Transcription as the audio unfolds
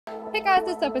Hey guys,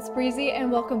 what's up? It's Breezy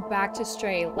and welcome back to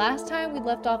Stray. Last time we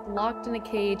left off locked in a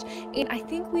cage and I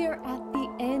think we are at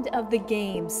the end of the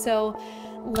game. So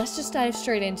let's just dive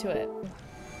straight into it.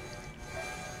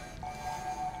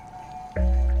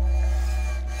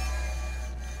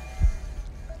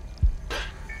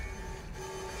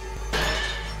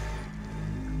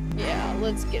 Yeah,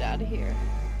 let's get out of here.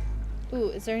 Ooh,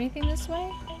 is there anything this way?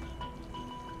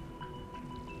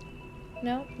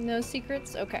 No? No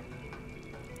secrets? Okay.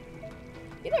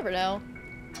 You never know.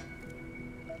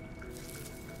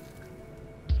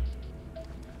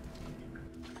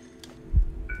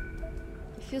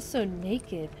 I feel so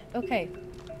naked. Okay.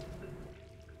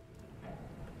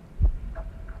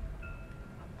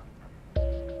 I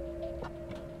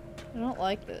don't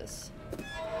like this.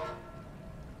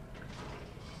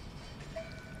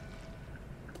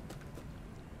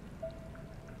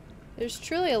 There's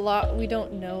truly a lot we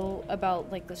don't know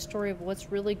about, like, the story of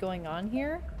what's really going on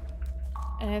here.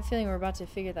 And I have a feeling we're about to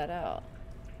figure that out.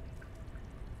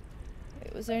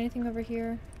 Wait, was there anything over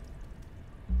here?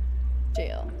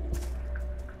 Jail.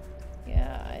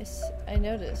 Yeah, I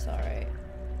noticed, alright.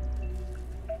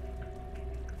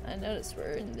 I noticed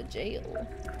we're in the jail.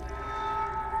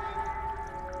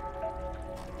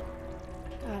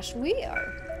 Gosh,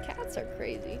 cats are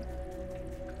crazy.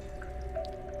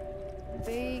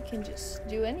 They can just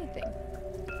do anything,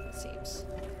 it seems.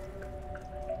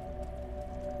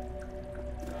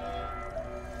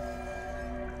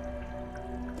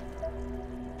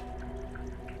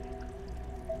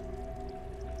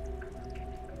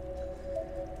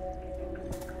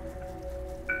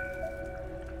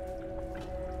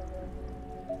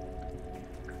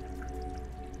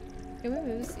 Can we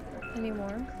move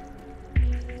anymore?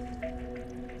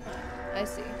 I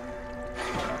see.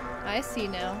 I see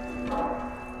now.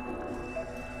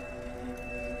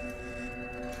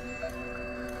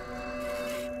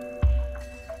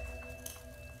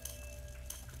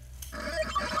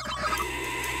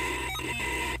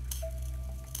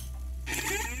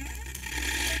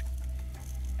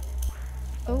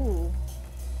 Oh.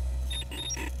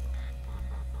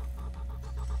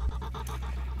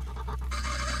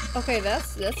 Okay,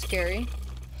 that's scary.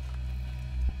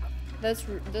 That's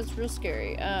real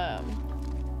scary.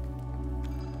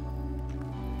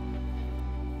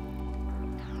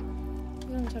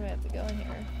 Don't tell me I have to go in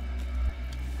here.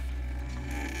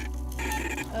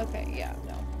 Okay, yeah,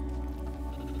 no.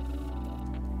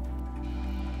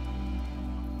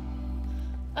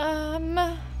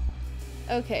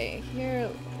 Okay, here,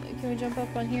 can we jump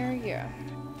up on here? Yeah.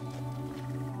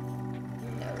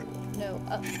 No,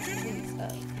 up, please,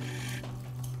 up.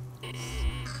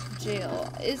 Jail.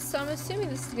 So I'm assuming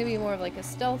this is gonna be more of like a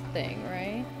stealth thing,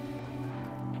 right?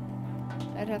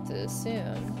 I'd have to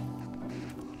assume.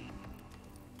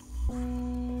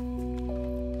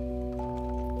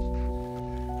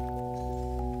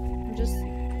 I'm just...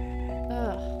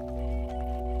 ugh.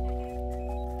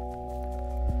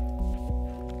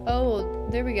 Oh,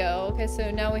 there we go. Okay,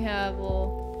 so now we have,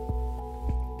 well...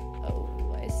 oh,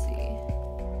 I see.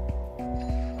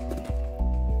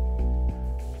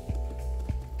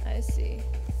 I see.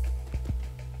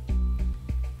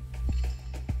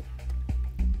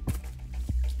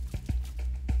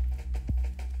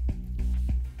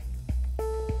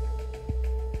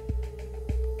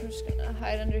 I'm just gonna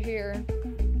hide under here.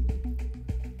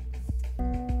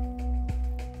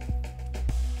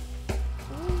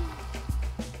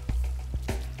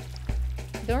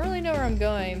 Don't really know where I'm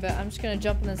going, but I'm just gonna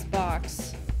jump in this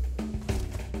box.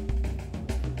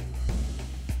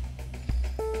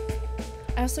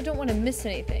 I also don't want to miss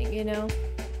anything, you know?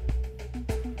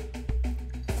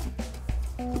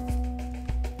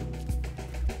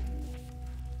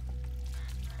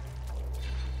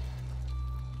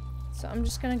 So I'm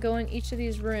just gonna go in each of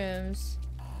these rooms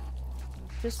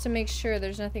just to make sure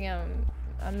there's nothing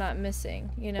I'm not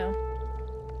missing, you know?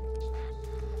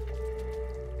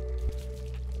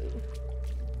 Ooh.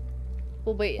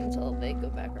 We'll wait until they go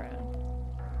back around.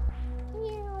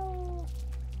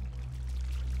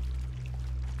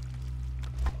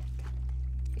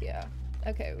 Yeah.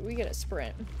 Okay, we gotta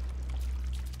sprint.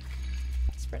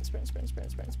 Sprint, sprint, sprint,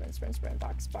 sprint, sprint, sprint, sprint, sprint,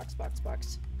 box, box, box,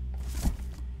 box.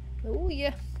 Oh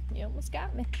yeah, you almost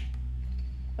got me.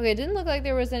 Okay, it didn't look like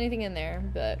there was anything in there,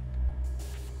 but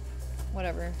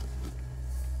whatever.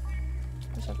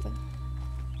 Just have to...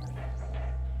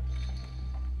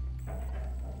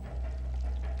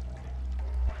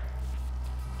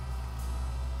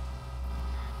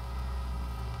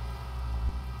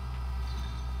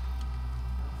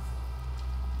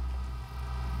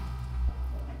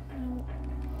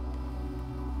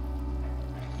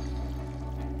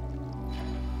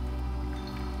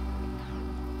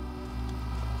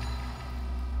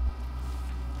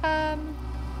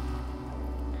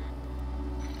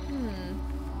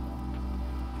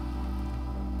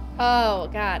 Oh,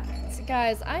 God. So,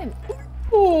 guys, I'm...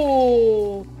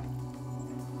 Oh!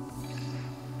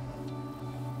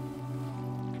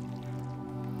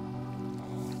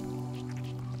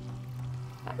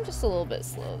 I'm just a little bit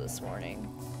slow this morning.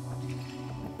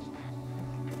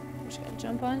 I'm just gonna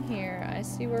jump on here. I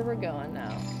see where we're going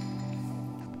now.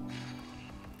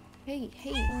 Hey,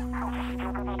 hey.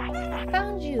 I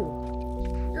found you.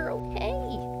 You're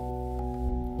okay.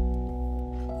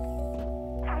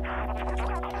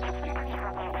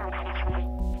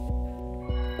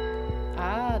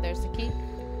 Ah, there's the key.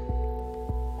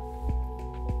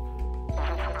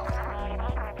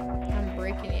 I'm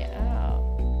breaking it out.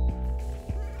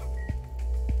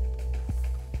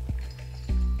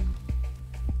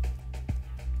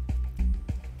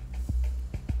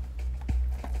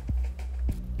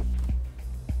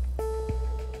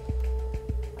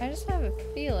 I just have a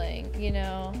feeling, you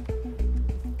know.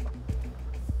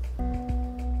 Oh,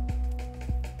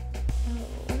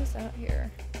 what is out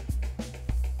here?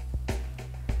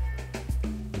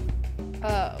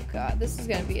 Oh god, this is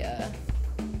gonna be a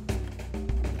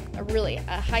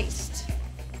heist.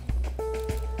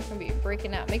 Gonna be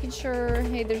breaking out, making sure,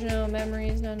 hey, there's no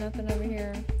memories, no nothing over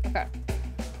here. Okay.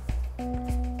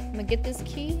 I'm gonna get this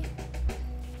key.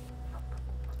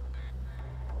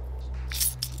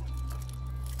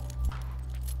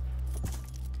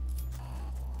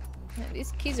 Man,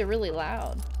 these keys are really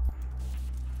loud.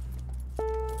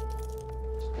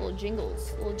 Little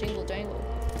jingles, little jingle jangle.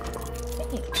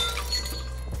 Dang.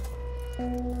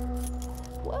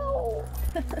 Whoa!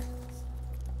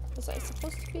 Was I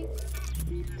supposed to be?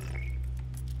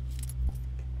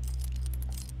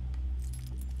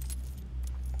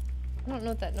 I don't know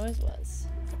what that noise was.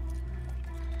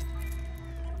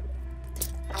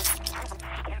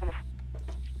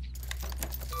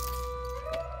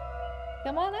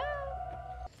 Come on out!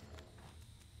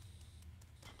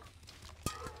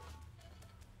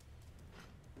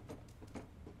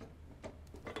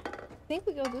 I think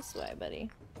we go this way, buddy.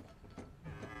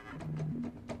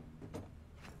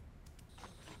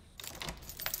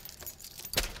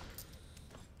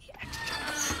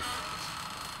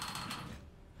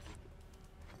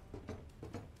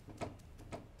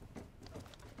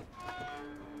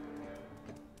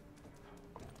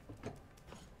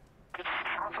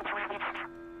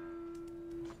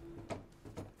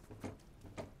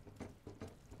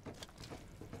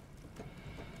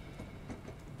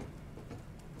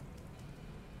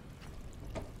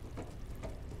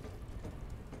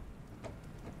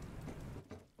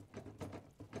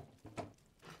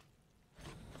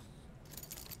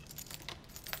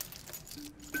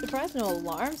 Surprised no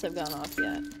alarms have gone off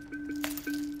yet.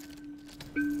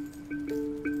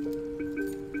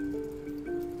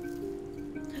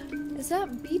 Is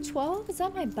that B12? Is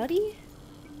that my buddy?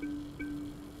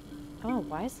 Oh,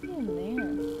 why is he in there?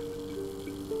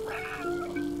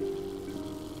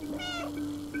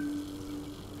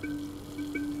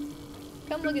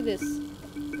 Come look at this.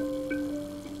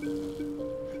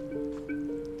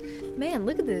 Man,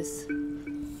 look at this.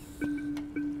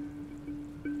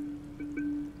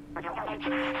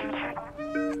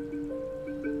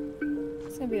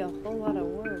 It's gonna be a whole lot of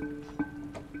work.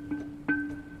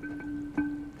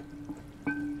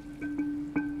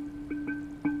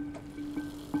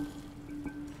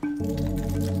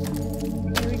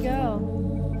 Here we go.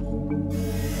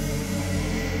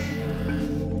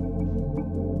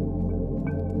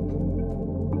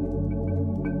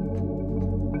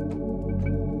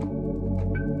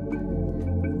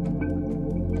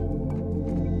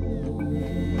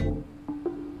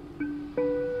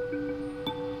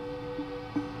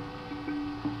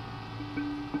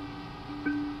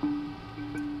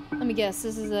 Let me guess,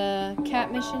 this is a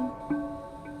cat mission?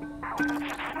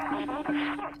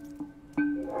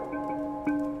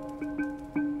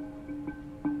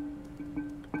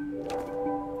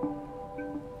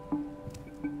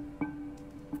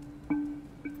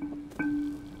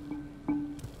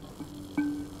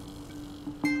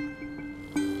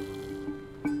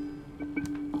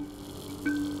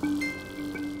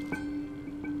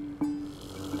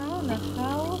 How in the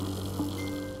hell?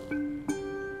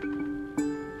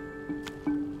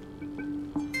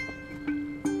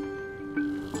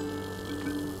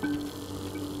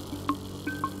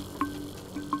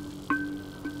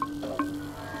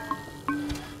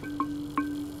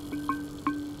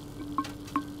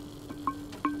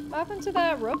 What happened to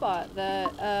that robot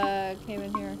that came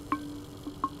in here?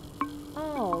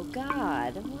 Oh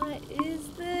god, what is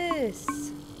this?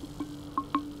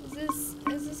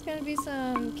 Is this gonna gonna be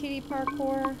some kitty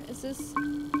parkour. Is this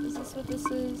what this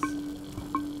is?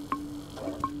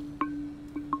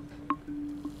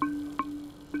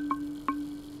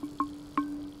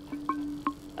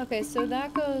 Okay, so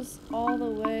that goes all the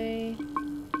way.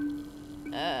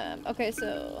 Okay,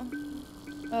 so...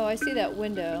 Oh, I see that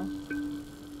window.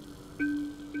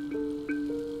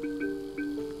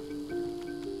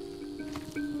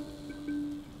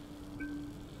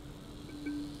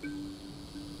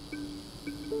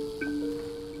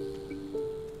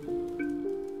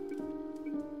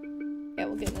 Yeah,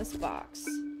 we'll get in this box.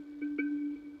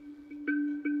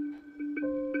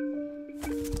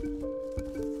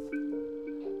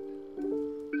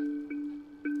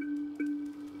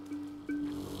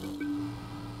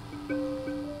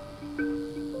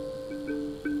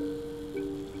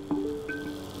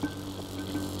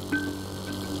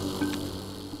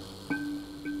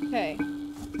 Okay.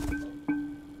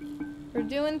 We're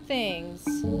doing things.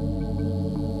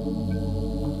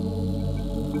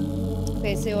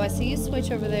 Okay, so I see a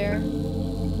switch over there.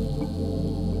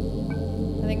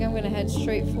 I think I'm gonna head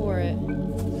straight for it.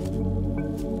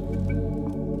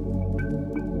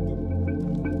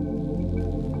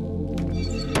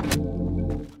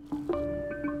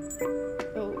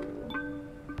 Oh.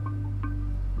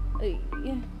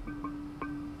 Yeah.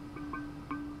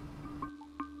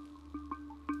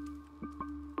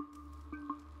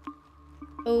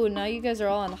 Oh, now you guys are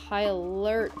all on high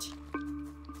alert.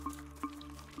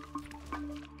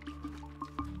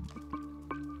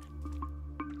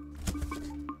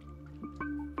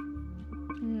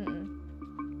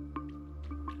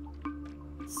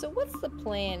 So what's the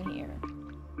plan here?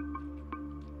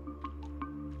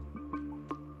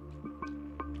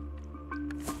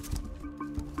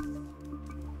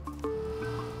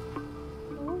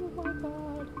 Oh my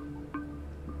god.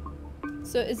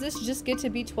 So is this just get to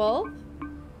B12?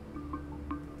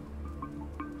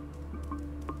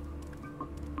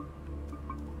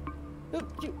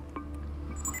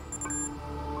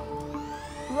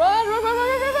 Run!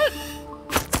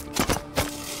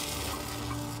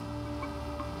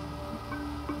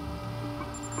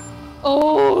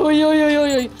 Oh, oi, oi, oi,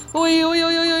 oi, oi, oi, oi,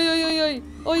 oi, oi, oi,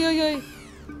 oi, oi, oi,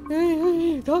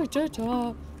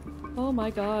 oh my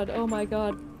god, oh my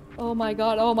god, oh my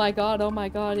god, oh my god, oh my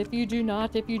god, if you do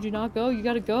not go, you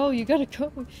gotta go, you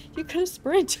gotta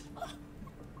sprint.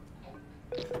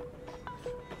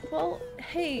 Well,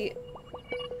 hey,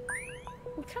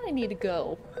 we kinda need to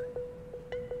go.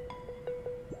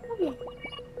 Okay.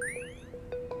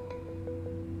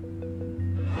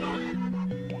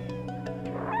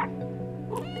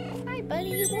 Hi,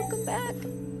 buddy. Welcome back.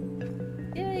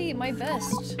 Yay, my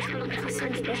vest. I feel so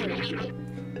much better.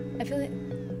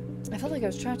 I felt like I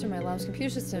was trapped in my lab's computer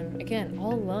system again,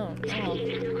 all alone. Oh,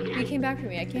 you came back for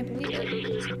me. I can't believe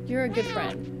it. You're a good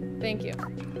friend. Thank you.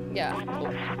 Yeah.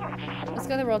 Cool. Let's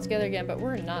gather we're all together again, but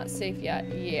we're not safe yet.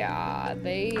 Yeah,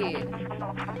 they...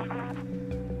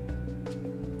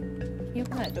 Can you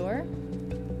open that door?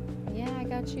 Yeah, I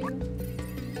got you.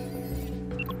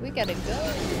 We gotta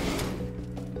go.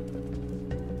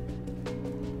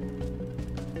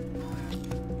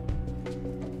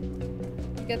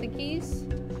 You got the keys?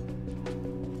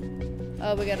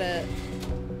 Oh, we gotta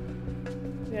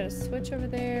switch over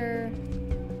there.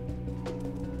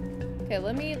 Okay,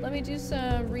 let me do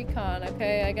some recon,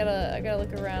 okay? I gotta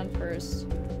look around first.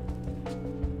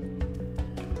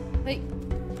 Hey,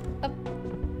 up.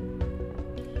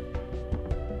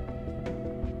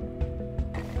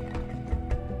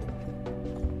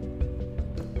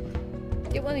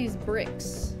 Get one of these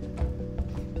bricks.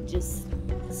 Just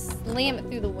slam it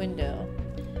through the window.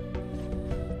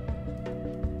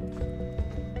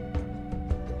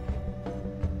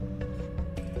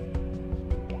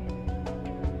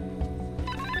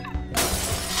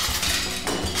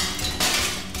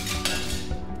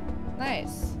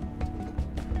 Nice.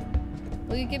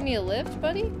 Will you give me a lift,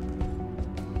 buddy?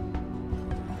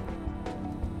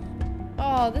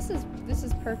 Oh, this is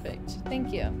perfect.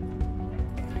 Thank you.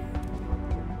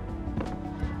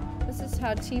 This is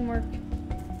how teamwork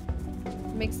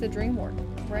makes the dream work,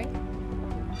 right?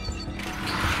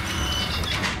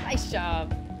 Nice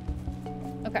job.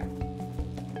 Okay.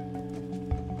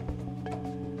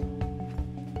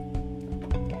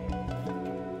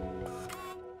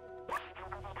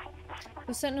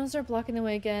 The sentinels are blocking the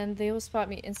way again. They will spot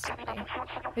me instantly.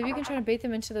 Maybe you can try to bait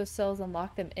them into those cells and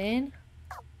lock them in?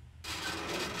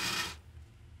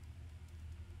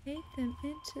 Bait them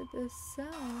into the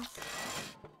cells.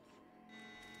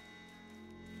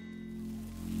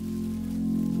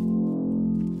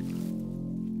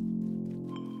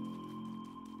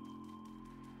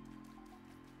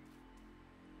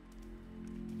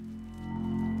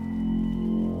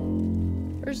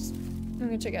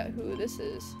 gonna check out who this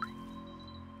is.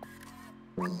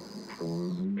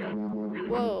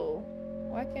 Whoa.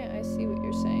 Why can't I see what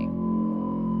you're saying?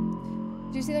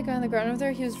 Do you see that guy on the ground over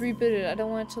there? He was rebooted. I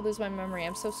don't want to lose my memory.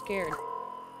 I'm so scared.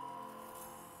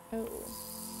 Oh.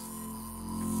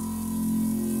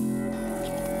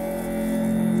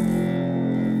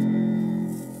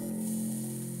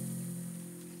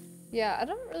 Yeah, I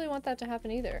don't really want that to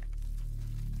happen either.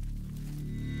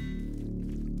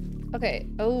 Okay.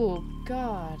 Oh,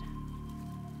 God.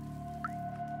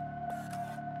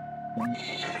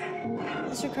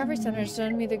 This recovery center has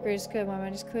done me the greatest good. My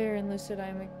mind is clear and lucid. I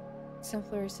am an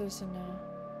exemplary citizen now.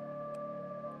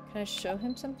 Can I show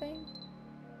him something?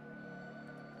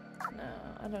 No,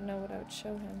 I don't know what I would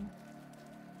show him.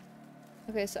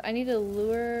 Okay, so I need to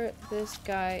lure this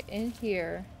guy in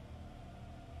here.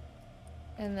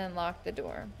 And then lock the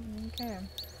door. Okay.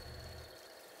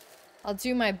 I'll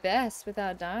do my best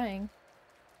without dying.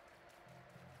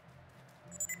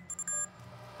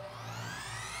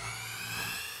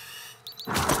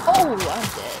 Oh, I'm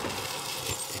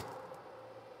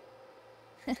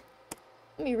dead.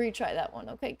 Let me retry that one.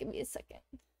 Okay, give me a second.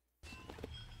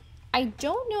 I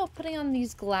don't know if putting on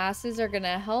these glasses are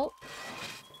gonna help.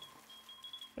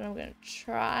 But I'm gonna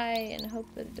try and hope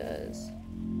that it does.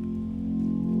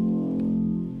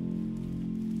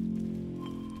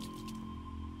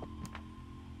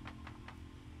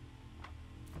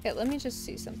 Okay, let me just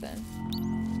see something.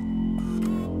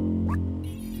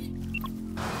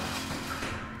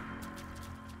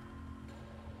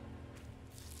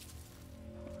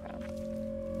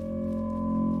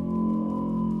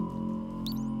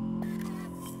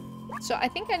 So I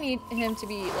think I need him to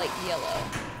be like yellow.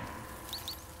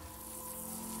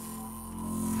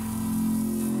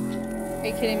 Are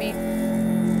you kidding me?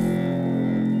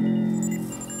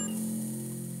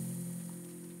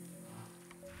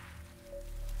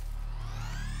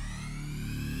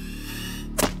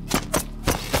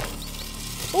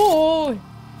 Oh!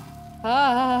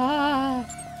 Ah!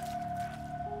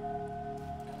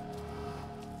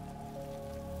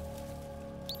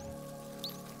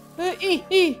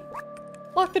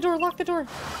 Lock the door, lock the door.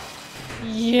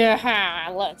 Yeah,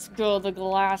 let's go the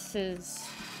glasses.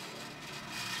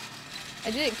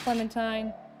 I did it,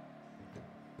 Clementine.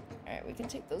 Alright, we can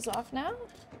take those off now.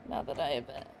 Now that I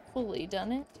have fully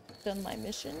done my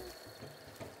mission.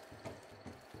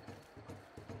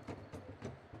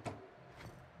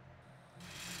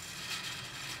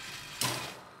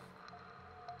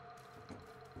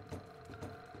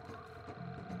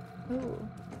 Ooh,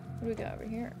 what do we got over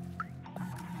here?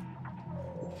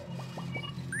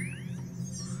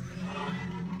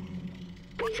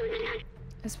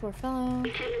 This poor fellow.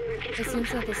 It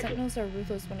seems that the Sentinels are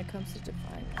ruthless when it comes to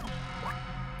defying them.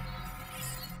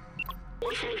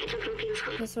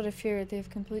 That's what I feared. They've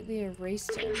completely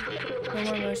erased him. No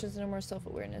more emotions, no more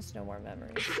self-awareness, no more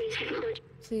memories.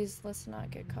 Please, let's not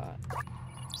get caught.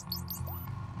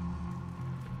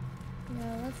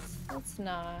 Yeah, let's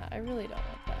not. I really don't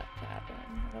want that to happen.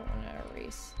 I don't want to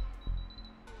erase.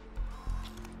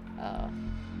 Oh.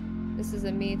 This is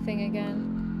a me thing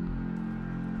again.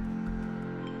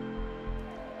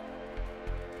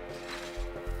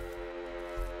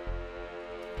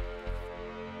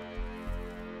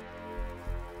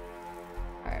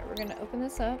 Alright, we're gonna open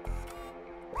this up.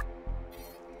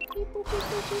 Beep, boop, beep,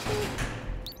 boop, beep, boop.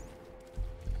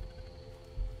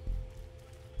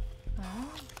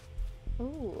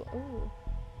 Ooh, ooh.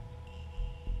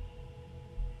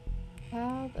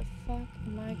 How the fuck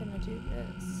am I gonna do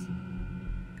this?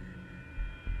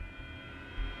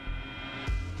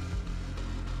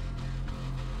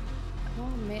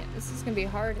 Oh man, this is gonna be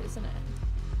hard, isn't it?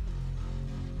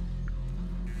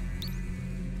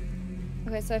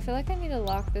 Okay, so I feel like I need to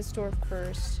lock this door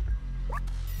first.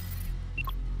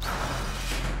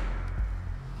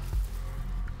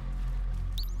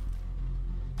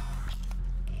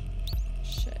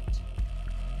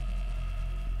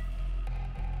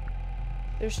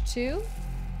 There's two?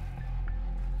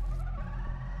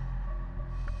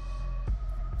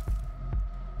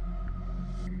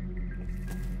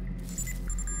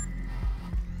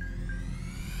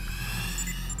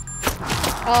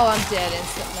 Oh, I'm dead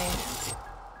instantly.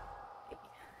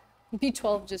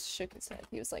 B12 just shook his head.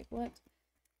 He was like, what?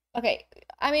 Okay,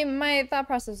 I mean, my thought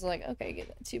process was like, okay, get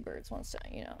that. 2 birds, 1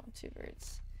 stone, you know, 2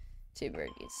 birds. 2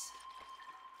 birdies.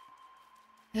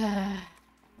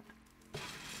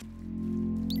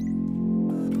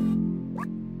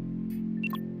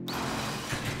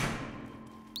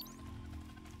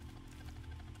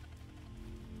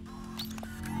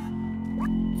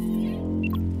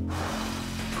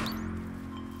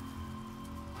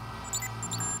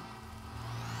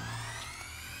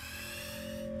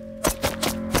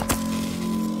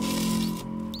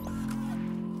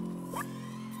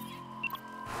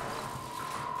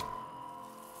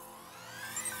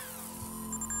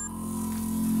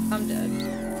 I'm dead.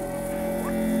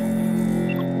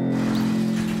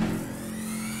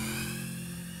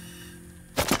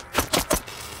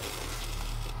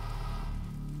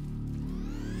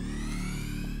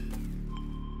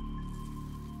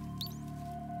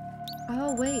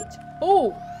 Oh, wait.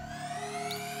 Oh!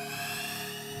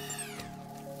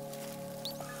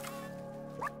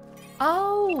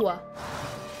 Oh!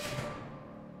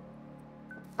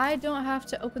 I don't have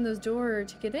to open those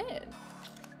doors to get in.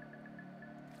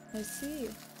 I see.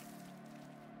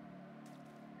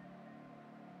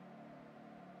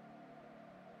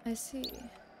 I see.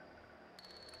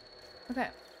 Okay,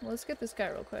 well, let's get this guy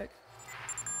real quick.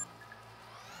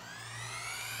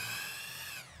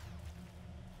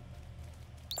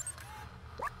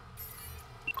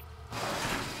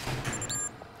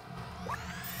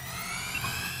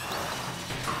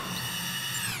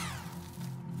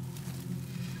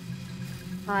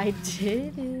 I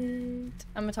did it.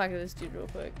 I'm gonna talk to this dude real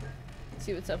quick.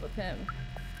 See what's up with him.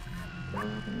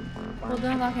 Well,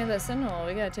 don't lock in that signal.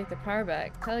 We gotta take the power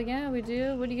back. Hell yeah, we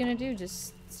do. What are you gonna do?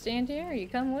 Just stand here? Or you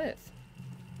come with?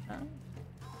 Huh?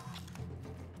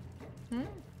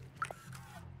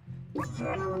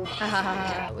 Ha ha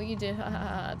ha! What you did? Ha ha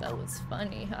ha! That was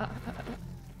funny. Ha ha ha!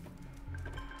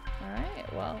 All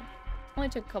right. Well, only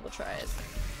took a couple tries.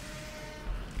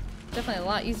 Definitely a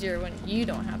lot easier when you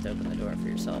don't have to open the door for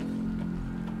yourself.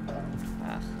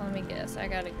 Let me guess. I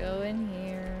gotta go in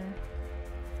here.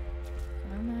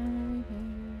 Come on over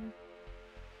here.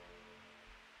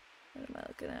 What am I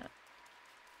looking at?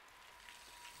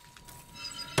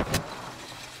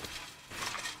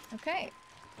 Okay.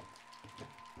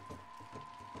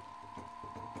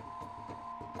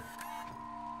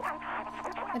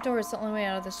 That door is the only way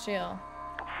out of this jail.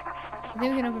 I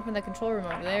think we can open from the control room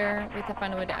over there. We can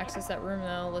find a way to access that room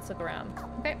though. Let's look around.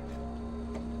 Okay.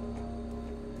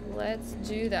 Let's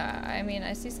do that. I mean,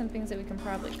 I see some things that we can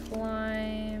probably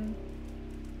climb.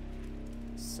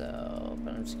 So,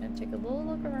 but I'm just gonna take a little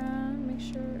look around, make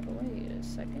sure. Oh, wait a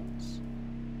second.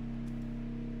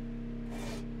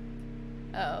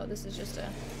 Oh, this is just a...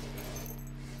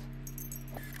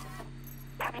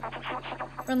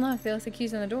 Unlock. They left the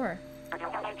keys on the door.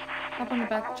 Hop on the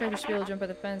back truck, you should be able to jump over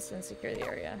the fence and secure the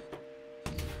area.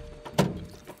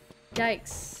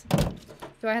 Yikes.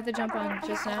 Do I have to jump on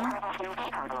just now?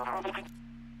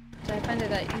 Did I find it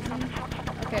that easy?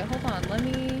 Okay, hold on. Let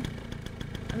me...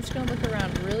 I'm just gonna look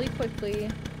around really quickly.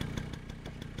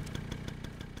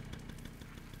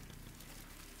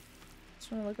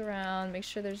 Just wanna look around, make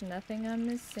sure there's nothing I'm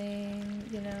missing,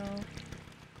 you know.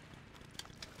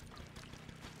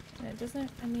 And it doesn't,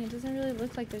 I mean, it doesn't really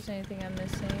look like there's anything I'm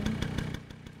missing.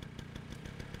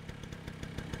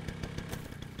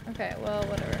 Okay, well,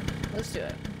 whatever. Let's do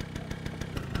it.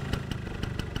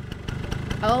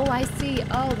 Oh, I see.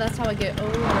 Oh, that's how I get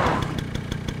over.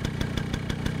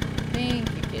 Thank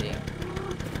you, kitty. I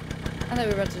thought we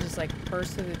were about to just, like,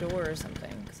 burst through the door or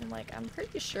something. Because I'm like, I'm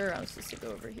pretty sure I'm supposed to go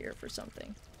over here for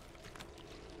something.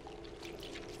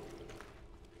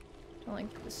 I don't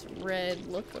like this red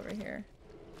look over here.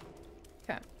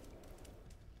 Okay.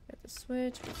 Get the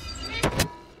switch.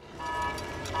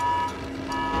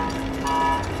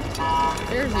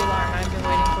 There's the alarm I've been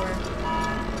waiting for.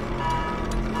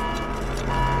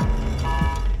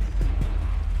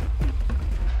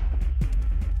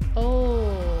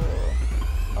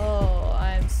 Oh,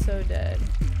 I'm so dead.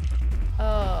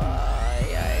 Oh,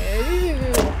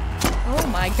 yeah. Oh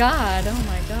my god, oh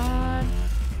my god.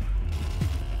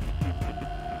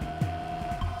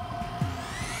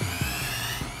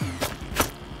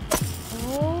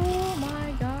 Oh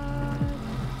my god.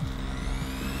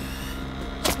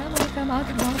 Come on,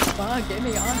 get me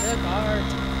on the cart.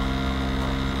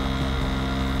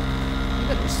 You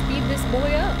better speed this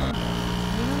boy up.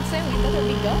 You know what I'm saying? We better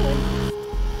be going.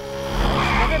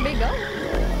 Better be going.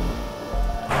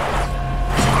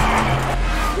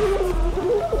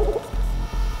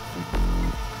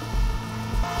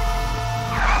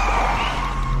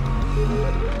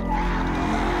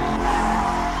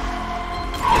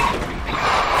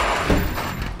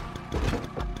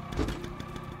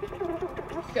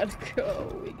 Gotta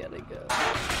go. We gotta go.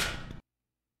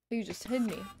 You just hid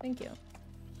me. Thank you.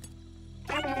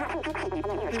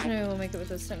 There's no way we'll make it with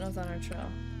those sentinels on our trail.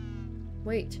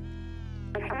 Wait.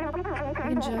 We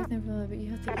can jack them for a little bit,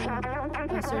 you have to go.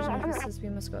 Sergeant Memphis says we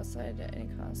must go outside at any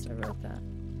cost. I wrote that.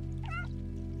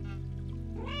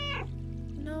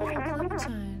 No,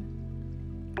 Clementine.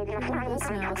 You're one of us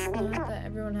now. It's not that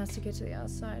everyone has to get to the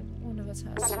outside. One of us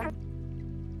has to.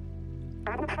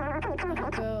 I'll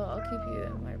go. I'll keep you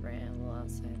in my brain, a little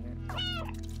outsider.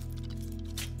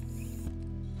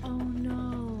 Oh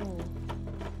no.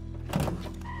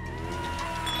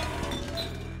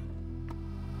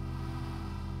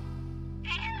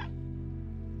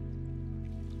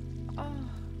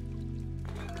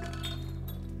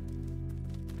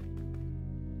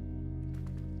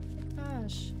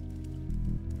 gosh.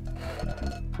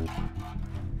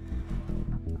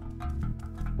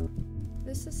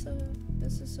 This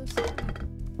is so sad.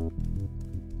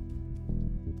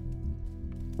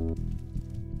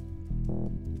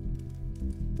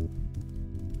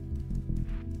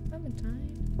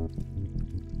 Clementine.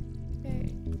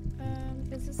 Okay.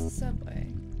 Is this the subway?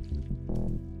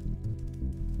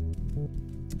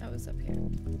 Oh, it's up here.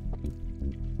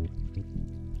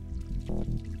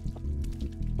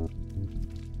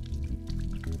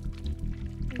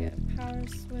 We got a power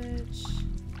switch.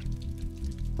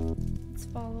 Let's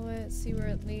follow it, see where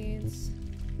it leads.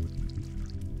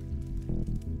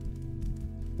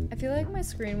 I feel like my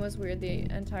screen was weird the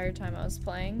entire time I was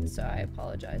playing, so I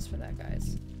apologize for that,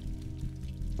 guys.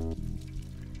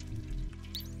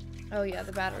 Oh yeah,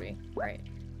 the battery. Right.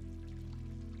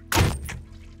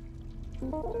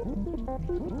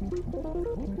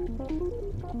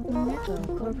 Netto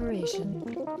Corporation.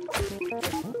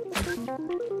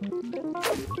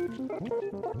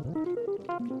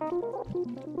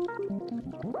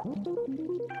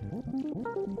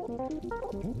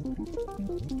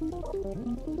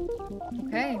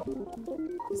 Okay.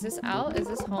 Is this out? Is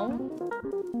this home?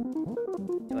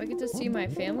 Do I get to see my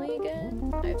family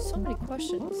again? I have so many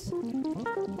questions. Here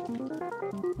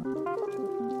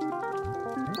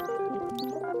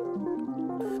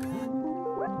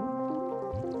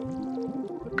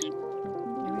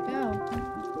we go.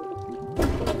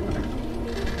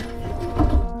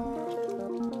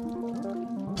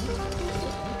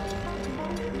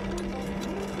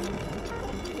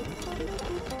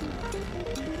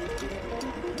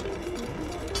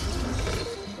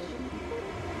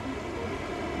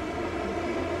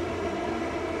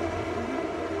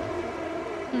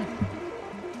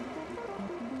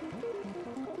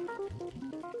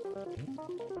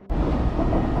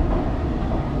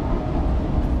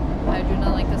 I do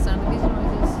not like the sound of these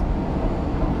noises.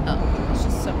 Oh, it's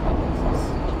just so many noises.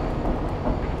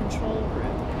 Control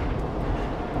room.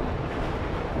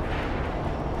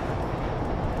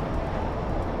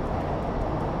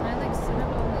 Can I like sit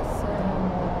up on this?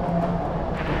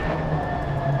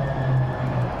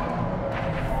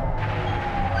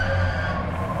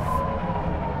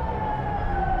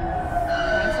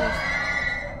 Why is there...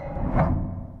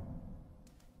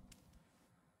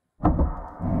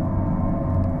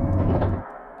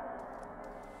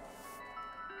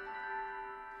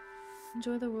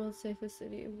 Enjoy the world's safest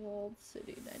city, Walled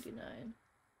City 99.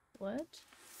 What?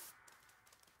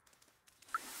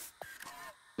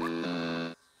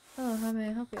 Hello, how may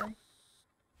I help you?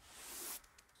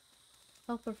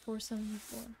 Helper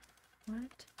 474.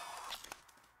 What?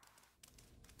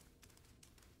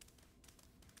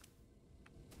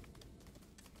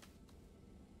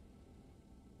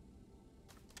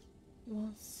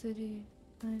 Walled City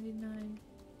 99.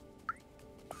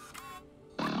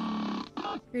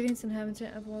 Greetings,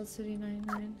 inhabitant of Walled City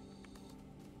 99.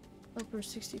 Helper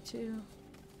 62.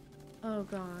 Oh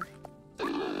god.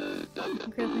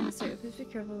 Incredibly necessary. Please be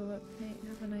careful with what paint.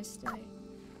 Have a nice day.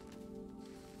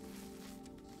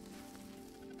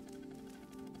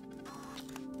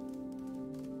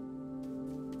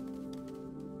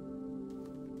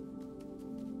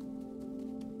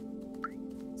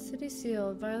 City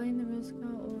sealed. Violating the rules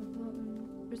or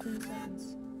prison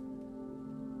sentence.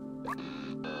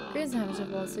 Greetings, inhabitants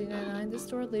of Walled City 99. This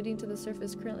door leading to the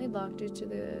surface is currently locked due to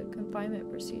the confinement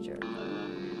procedure.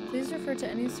 Please refer to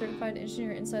any certified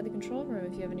engineer inside the control room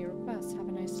if you have any requests. Have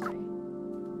a nice day.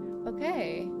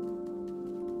 Okay.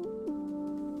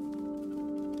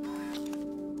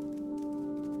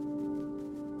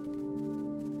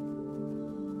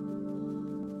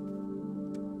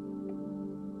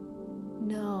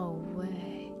 No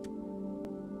way.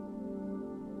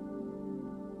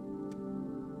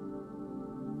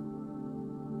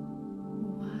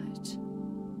 What?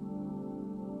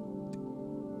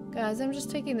 Guys, I'm just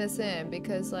taking this in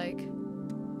because, like,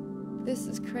 this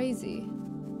is crazy.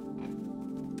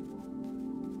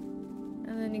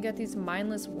 And then you got these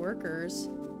mindless workers.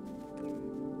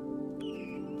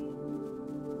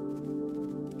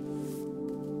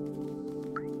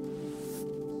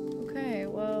 Okay,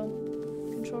 well,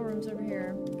 control room's over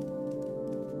here.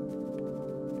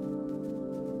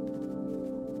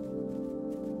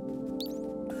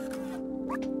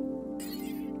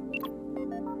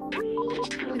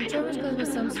 The control room goes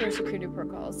with some sort of security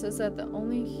protocol. It says that the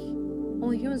only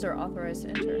humans are authorized to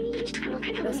enter.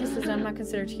 That says I'm not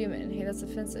considered human. Hey, that's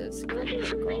offensive. Security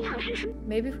protocol.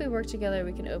 Maybe if we work together,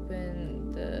 we can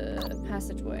open the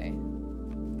passageway.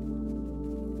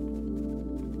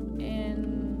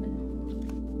 And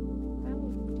I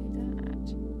will do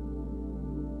that.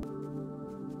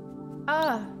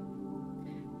 Ah!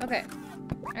 Okay.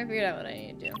 I figured out what I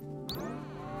need to do.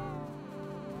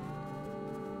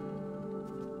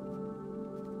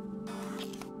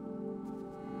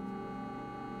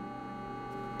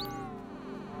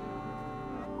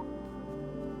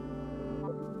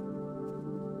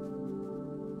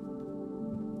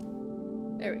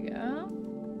 There we go.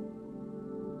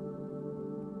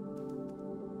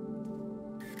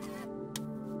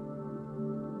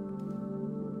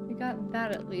 We got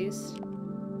that at least.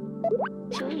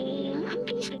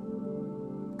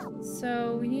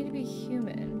 So we need to be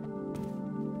human.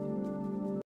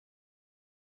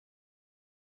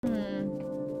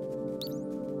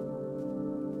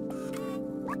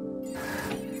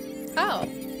 Oh.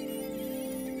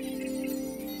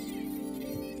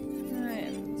 I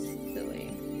am silly.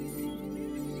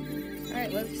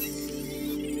 Alright, let's...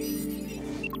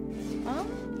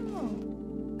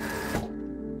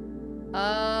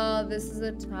 Oh, this is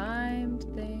a timed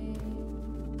thing.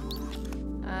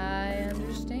 I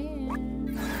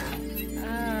understand.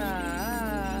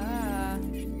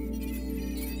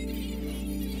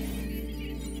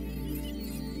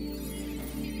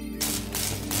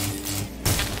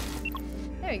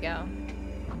 There we go.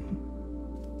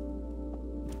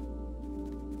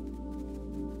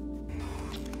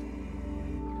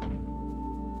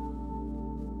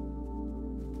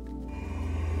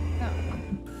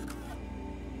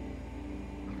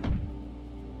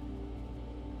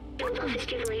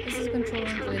 This is control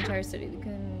room for the entire city. They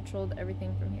controlled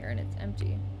everything from here, and it's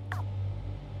empty.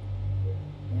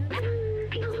 Yeah.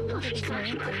 I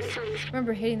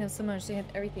remember hating them so much. They had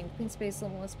everything: clean space,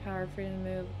 limitless power, freedom to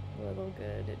move. Little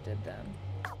good it did them.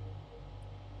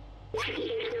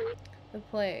 The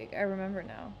plague. I remember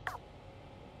now.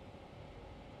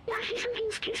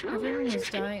 Everyone was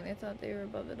dying. They thought they were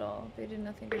above it all. They did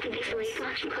nothing to help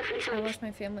us. I watched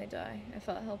my family die. I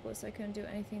felt helpless. I couldn't do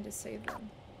anything to save them.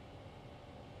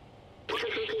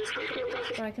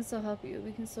 But I can still help you.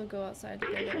 We can still go outside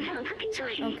together.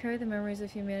 I'll carry the memories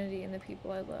of humanity and the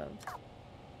people I loved.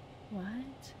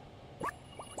 What?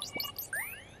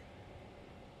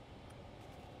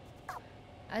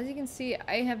 As you can see,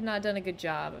 I have not done a good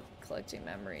job of collecting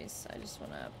memories. I just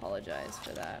want to apologize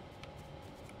for that.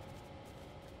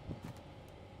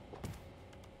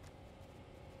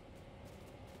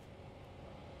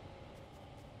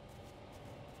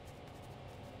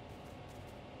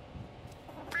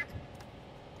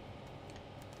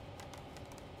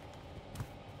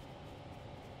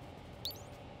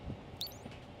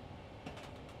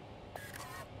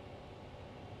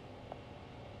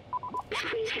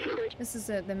 This is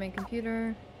it, the main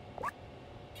computer.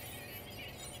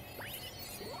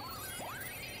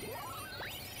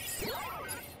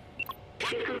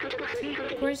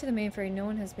 According to the mainframe, no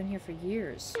one has been here for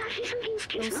years.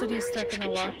 The whole city is stuck in a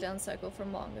lockdown cycle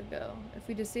from long ago. If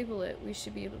we disable it, we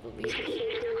should be able to leave.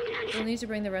 We'll need to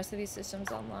bring the rest of these systems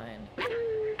online.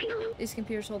 These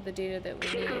computers hold the data that we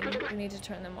need. We need to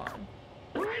turn them on.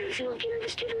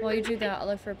 While you do that, I'll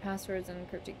look for passwords and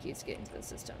encrypted keys to get into the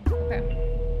system. Okay.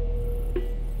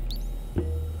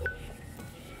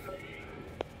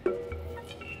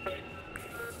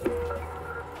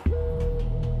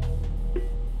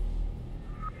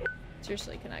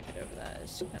 Seriously, can I get over that?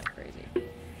 It's kind of crazy.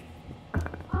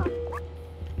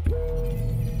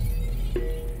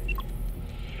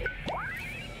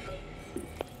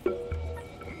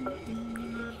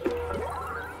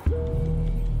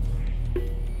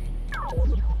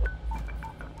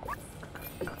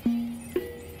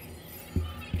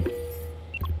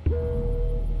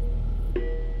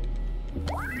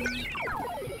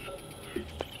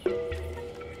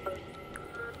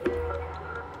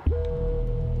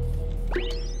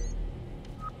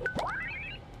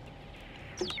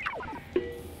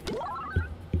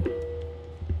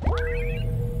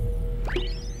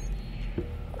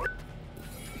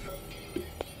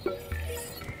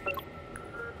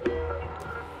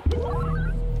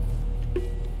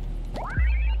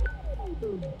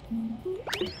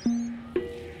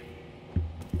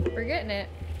 We're getting it.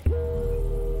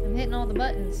 I'm hitting all the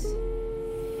buttons.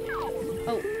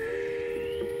 Oh.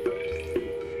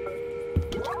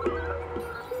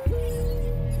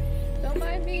 Don't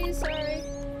mind me, sorry.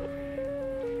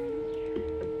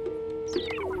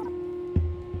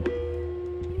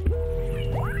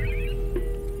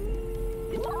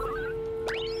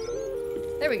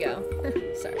 There we go.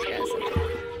 Sorry, guys.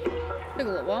 Took a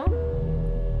little while.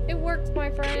 It worked, my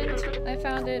friend. I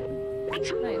found it.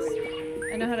 Nice.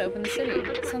 I know how to open the city.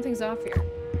 Something's off here.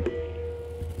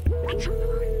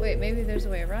 Wait, maybe there's a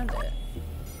way around it.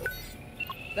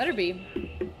 Better be.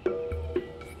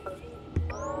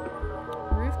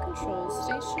 Roof control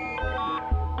station.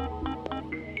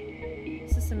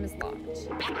 system is locked.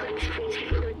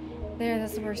 There,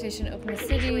 that's the workstation. Open the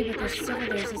city, but there's several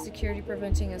layers of security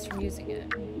preventing us from using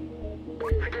it.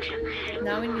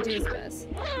 Now we need to do is best.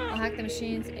 I'll hack the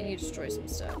machines and you destroy some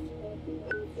stuff.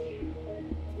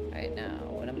 Alright, now,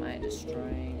 what am I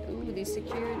destroying? Ooh, these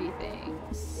security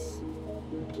things.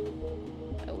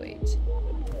 Oh, wait.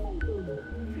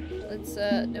 Let's,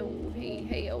 no,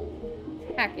 hey, oh.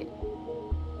 Hack it.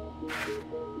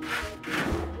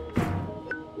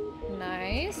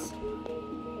 Nice.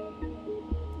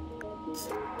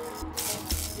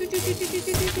 Did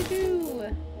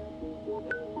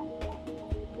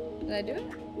I do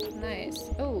it? Nice.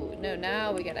 Oh, no,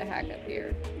 now we gotta hack up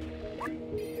here.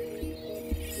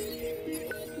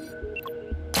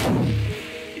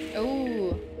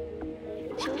 Oh.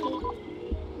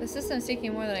 The system's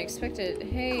taking more than I expected.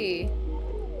 Hey.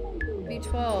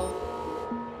 B12.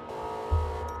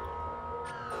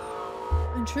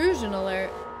 Intrusion alert.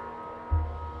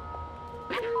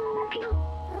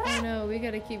 Oh no, we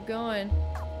gotta keep going.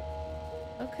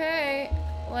 Okay.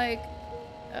 Like,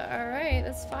 alright,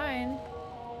 that's fine.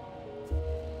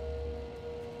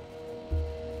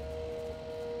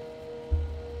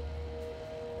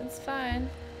 That's fine.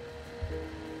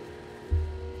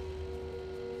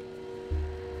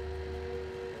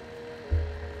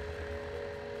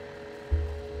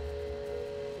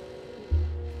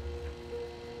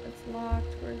 It's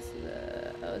locked. Where's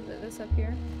the... Oh, is it this up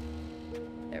here?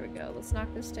 There we go. Let's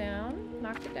knock this down.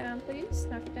 Knock it down, please.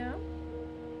 Knock it down.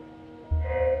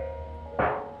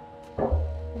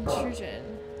 Intrusion.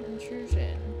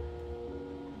 Intrusion.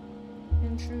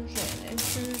 Intrusion.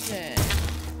 Intrusion.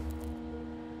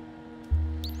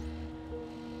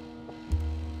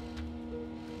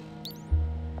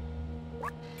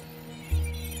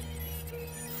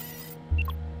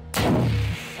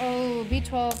 Oh,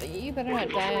 B12, you better not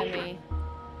die on me.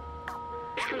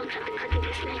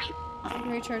 I can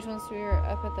recharge once we are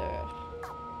up at the...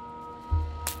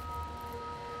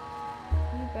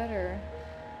 You better.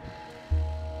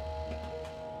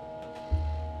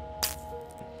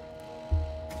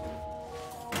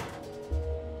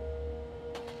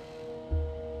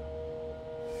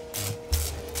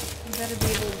 You better be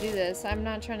able to do this. I'm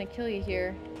not trying to kill you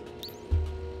here.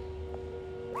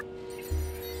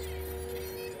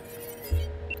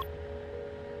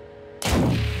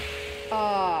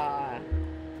 Ah.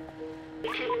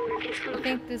 I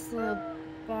think this little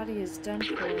body is done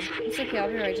for. It's okay, I'll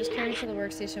be right. Just carry it to the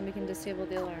workstation. We can disable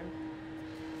the alarm.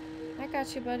 I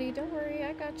got you, buddy. Don't worry.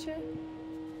 I got you.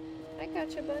 I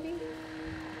got you, buddy.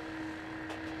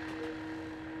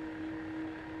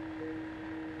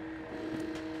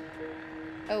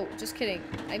 Oh, just kidding.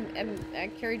 I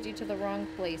carried you to the wrong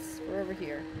place. We're over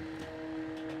here.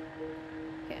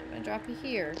 Okay, I'm gonna drop you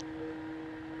here.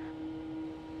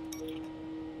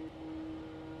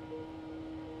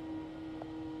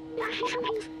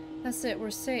 That's it, we're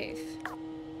safe.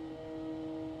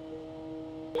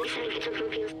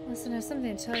 Listen, I have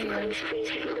something to tell you. I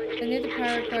knew the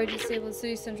power required to disable the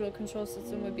city's central control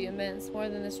system would be immense, more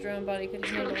than this drone body could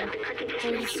handle.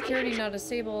 But with the security not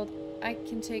disabled, I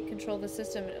can take control of the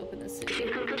system and open the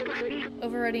city.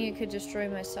 Overriding it could destroy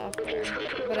my software,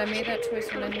 but I made that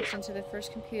choice when I hooked into the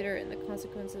first computer and the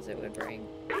consequences it would bring.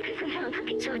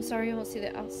 I'm sorry you won't see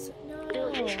the outside.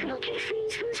 No!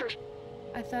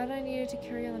 I thought I needed to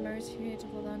carry on the memories for you to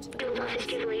hold on to the past,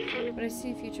 but I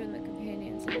see a future in the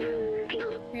companions in you.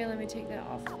 Here, let me take that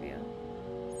off of you.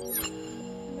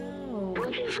 No.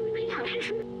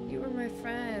 You were my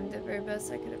friend, the very best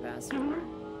I could have asked for.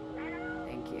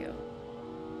 Thank you.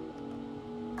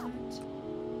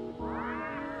 What?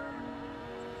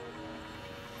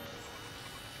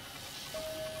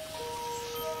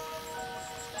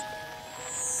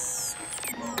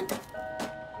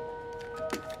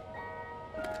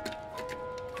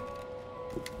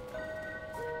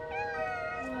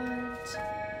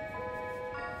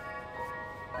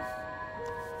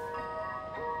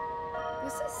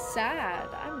 This is sad.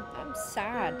 I'm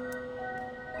sad.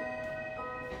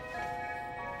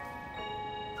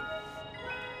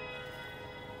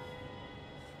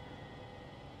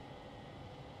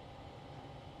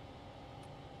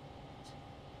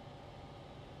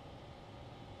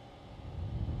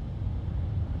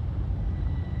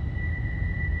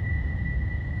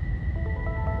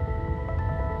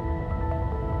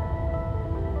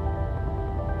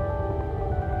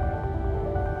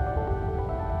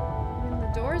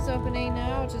 Doors opening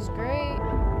now, which is great.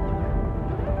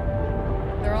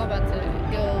 They're all about to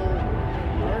go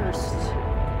burst.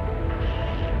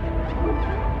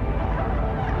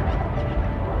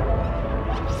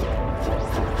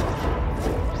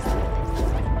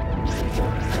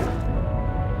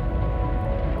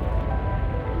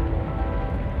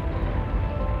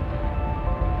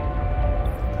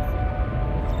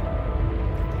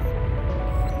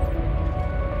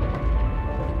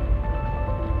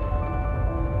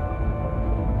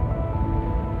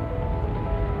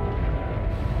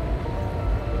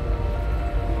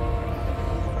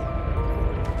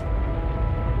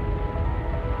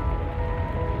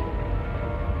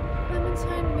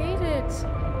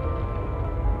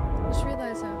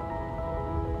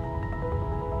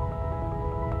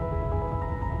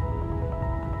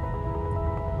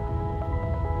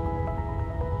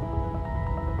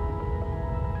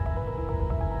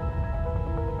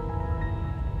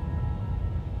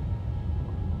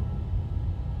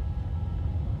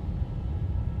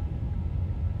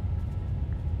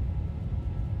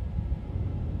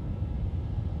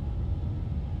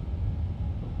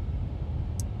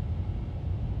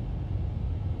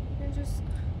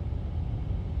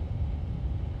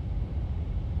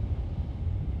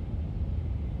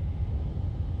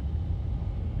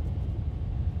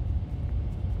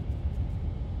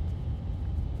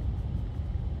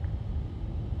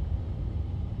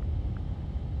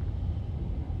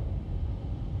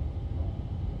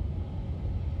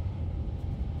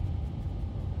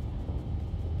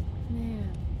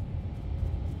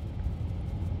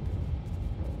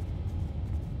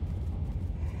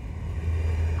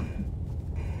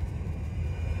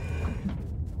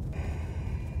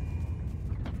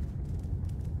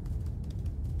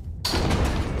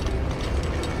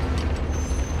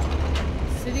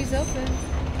 is open.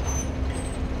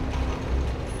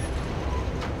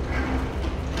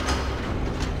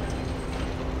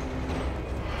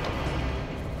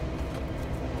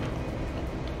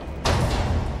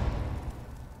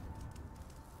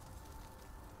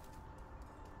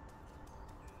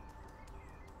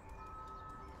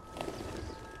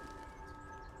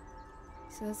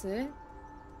 So that's it?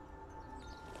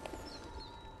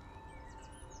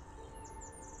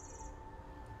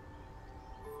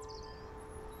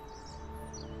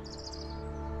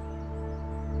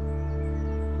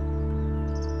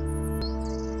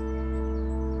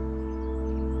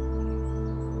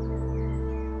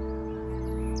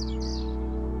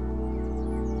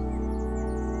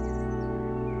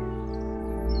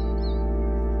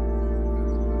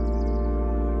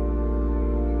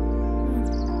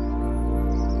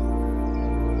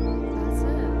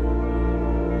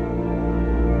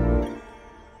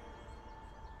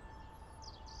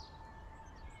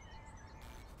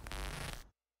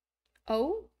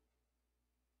 Oh?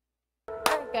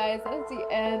 Alright guys, that is the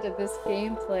end of this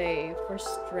gameplay for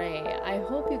Stray. I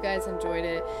hope you guys enjoyed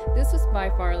it. This was by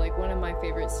far like one of my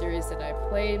favorite series that I've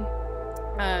played.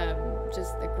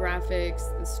 Just the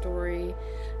graphics, the story.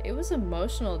 It was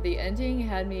emotional. The ending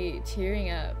had me tearing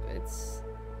up.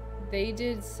 They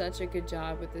did such a good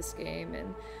job with this game,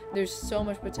 and there's so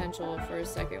much potential for a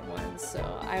second one, so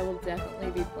I will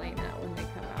definitely be playing that when they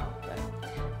come out. But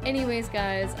anyways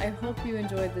guys, I hope you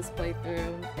enjoyed this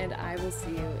playthrough, and I will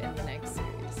see you in the next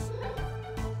series.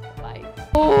 Bye.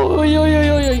 Oh, I'm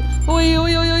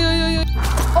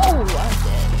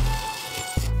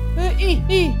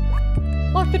dead.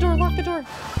 Lock the door, lock the door.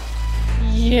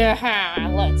 Yeah,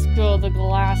 let's go the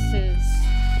glasses.